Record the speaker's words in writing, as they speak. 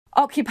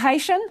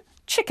Occupation?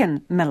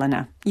 Chicken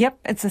milliner. Yep,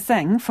 it's a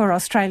thing for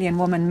Australian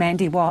woman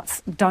Mandy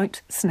Watts.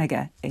 Don't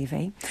snigger,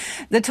 Evie.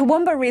 The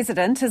Toowoomba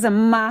resident is a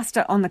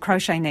master on the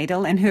crochet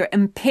needle, and her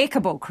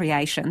impeccable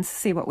creations,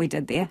 see what we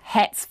did there,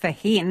 hats for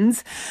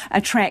hens,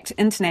 attract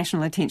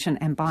international attention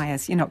and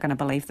buyers. You're not going to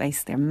believe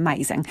these, they're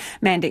amazing.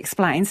 Mandy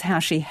explains how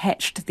she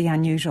hatched the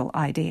unusual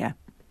idea.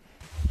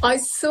 I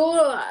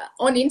saw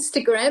on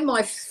Instagram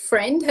my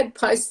friend had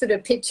posted a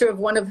picture of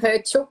one of her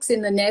chooks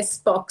in the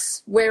nest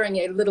box wearing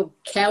a little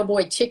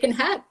cowboy chicken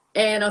hat.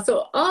 And I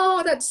thought,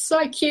 oh, that's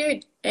so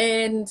cute.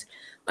 And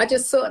I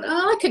just thought,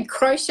 oh, I could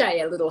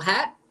crochet a little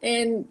hat.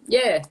 And,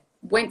 yeah,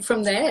 went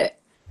from there.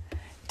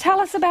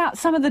 Tell us about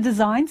some of the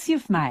designs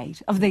you've made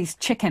of these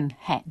chicken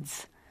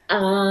hats.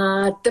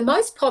 The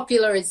most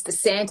popular is the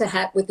Santa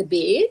hat with the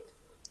beard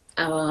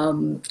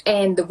and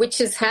the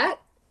witch's hat,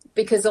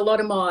 because a lot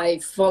of my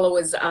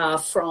followers are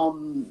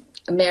from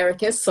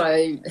America,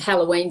 so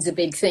Halloween's a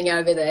big thing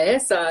over there.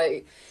 So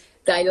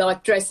they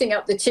like dressing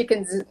up the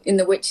chickens in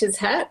the witches'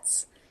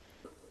 hats.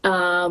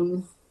 A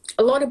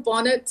lot of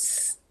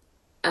bonnets,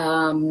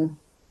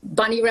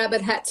 bunny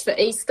rabbit hats for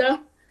Easter.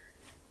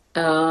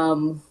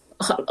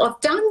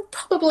 I've done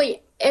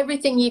probably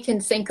everything you can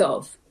think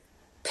of.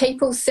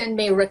 People send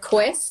me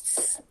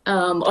requests.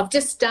 I've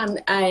just done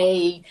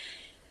a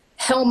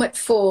helmet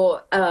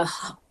for,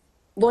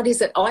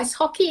 ice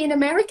hockey in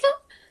America?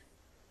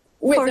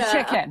 For a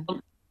chicken?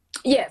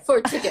 Yeah, for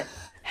a chicken.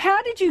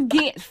 How did you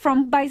get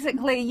from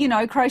basically,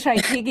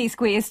 crochet peggy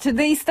squares to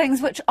these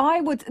things, which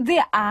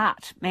they're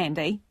art,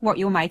 Mandy, what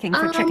you're making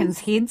for chickens'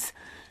 heads?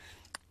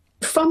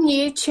 From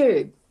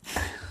YouTube.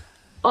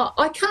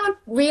 I can't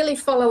really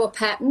follow a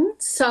pattern,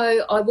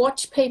 so I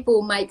watch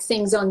people make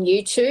things on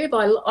YouTube.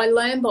 I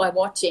learn by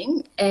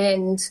watching,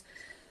 and,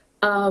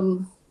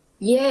 I'm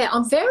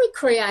very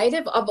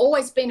creative. I've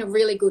always been a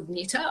really good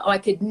knitter. I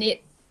could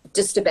knit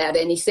just about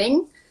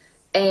anything,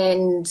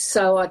 and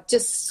so I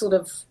just sort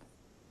of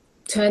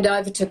turned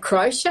over to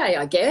crochet,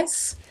 I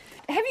guess.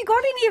 Have you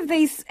got any of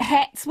these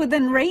hats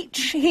within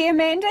reach here,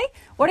 Mandy?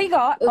 What do you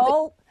got?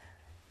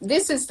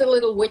 This is the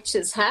little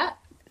witch's hat.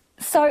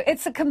 So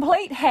it's a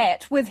complete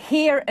hat with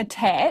hair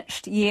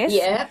attached, yes?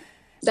 Yeah,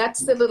 that's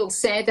the little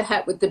Santa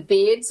hat with the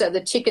beard, so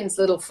the chicken's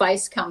little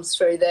face comes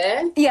through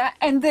there. Yeah,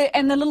 and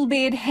the little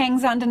beard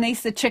hangs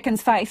underneath the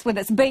chicken's face with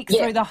its beak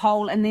through the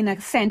hole, and then a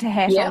Santa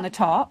hat on the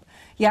top.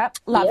 Yep,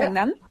 loving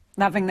them.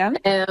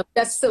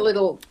 That's the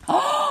little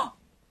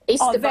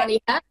Easter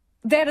bunny hat.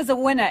 That is a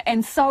winner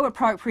and so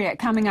appropriate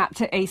coming up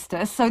to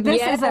Easter. So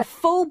this is a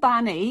full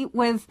bunny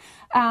with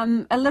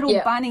a little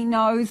bunny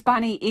nose,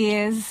 bunny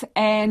ears,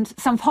 and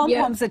some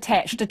pom-poms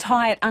attached to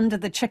tie it under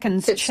the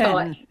chicken's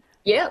chin.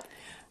 Yep.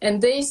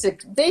 And these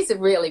are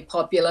really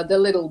popular, the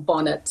little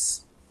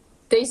bonnets.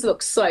 These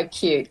look so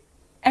cute.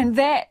 And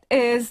that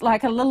is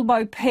like a little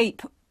Bo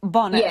Peep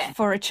bonnet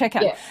for a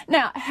chicken. Yeah.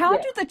 Now, how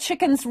do the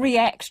chickens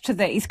react to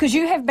these? Because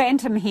you have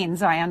bantam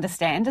hens, I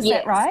understand. Is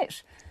that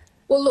right?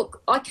 Well,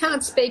 look, I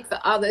can't speak for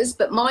others,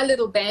 but my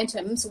little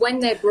bantams, when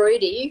they're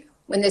broody,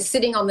 when they're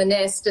sitting on the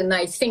nest and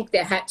they think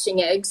they're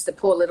hatching eggs, the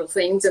poor little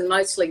things, and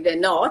mostly they're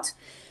not,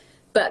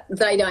 but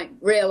they don't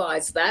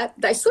realise that,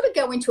 they sort of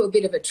go into a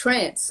bit of a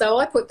trance. So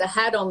I put the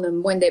hat on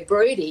them when they're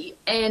broody,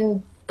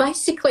 and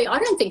basically I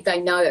don't think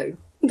they know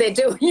they're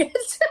doing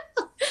it.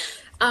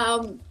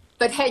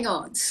 But hang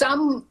on,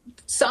 some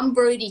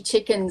broody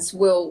chickens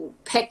will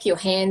peck your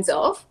hands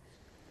off,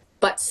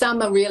 but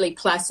some are really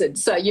placid,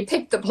 so you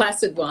pick the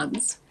placid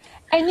ones.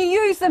 And you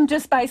use them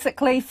just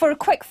basically for a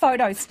quick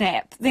photo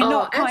snap. They're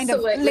not kind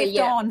of left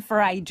on for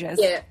ages.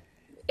 Yeah,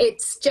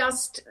 it's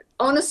just,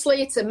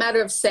 honestly, it's a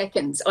matter of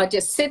seconds. I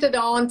just sit it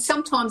on.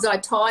 Sometimes I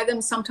tie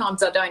them,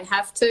 sometimes I don't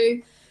have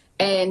to,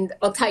 and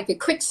I'll take a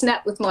quick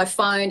snap with my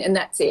phone and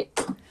that's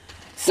it.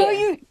 So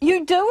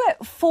you do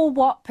it for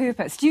what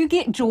purpose? Do you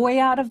get joy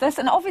out of this?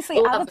 And obviously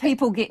other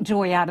people get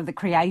joy out of the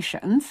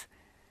creations.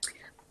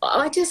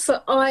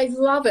 I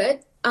love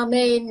it. I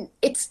mean,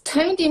 it's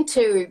turned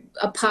into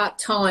a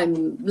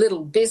part-time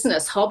little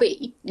business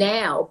hobby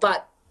now,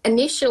 but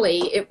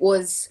initially it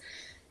was,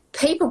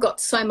 people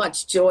got so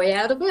much joy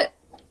out of it,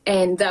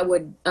 and they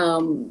would,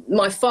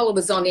 my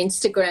followers on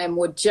Instagram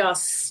would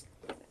just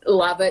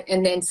love it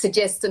and then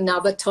suggest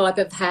another type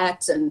of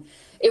hat, and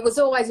it was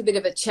always a bit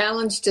of a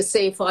challenge to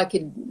see if I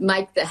could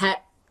make the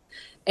hat,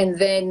 and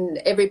then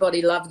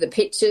everybody loved the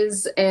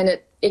pictures, and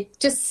it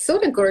just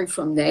sort of grew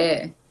from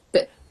there.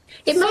 But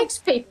it makes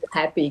people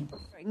happy.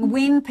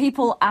 When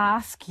people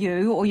ask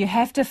you, or you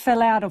have to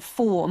fill out a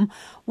form,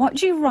 what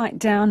do you write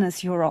down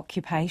as your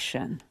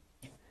occupation?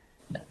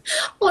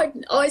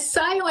 I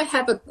say I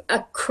have a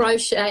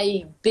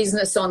crochet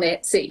business on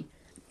Etsy.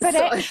 But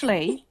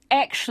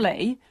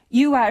actually,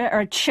 you are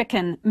a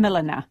chicken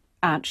milliner,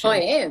 aren't you? I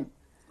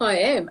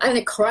am, and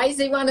a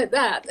crazy one at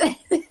that.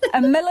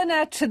 A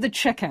milliner to the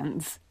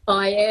chickens.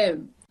 I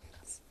am.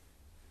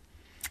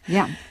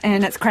 Yeah,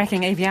 and it's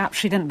cracking Evie up.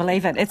 She didn't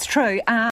believe it. It's true.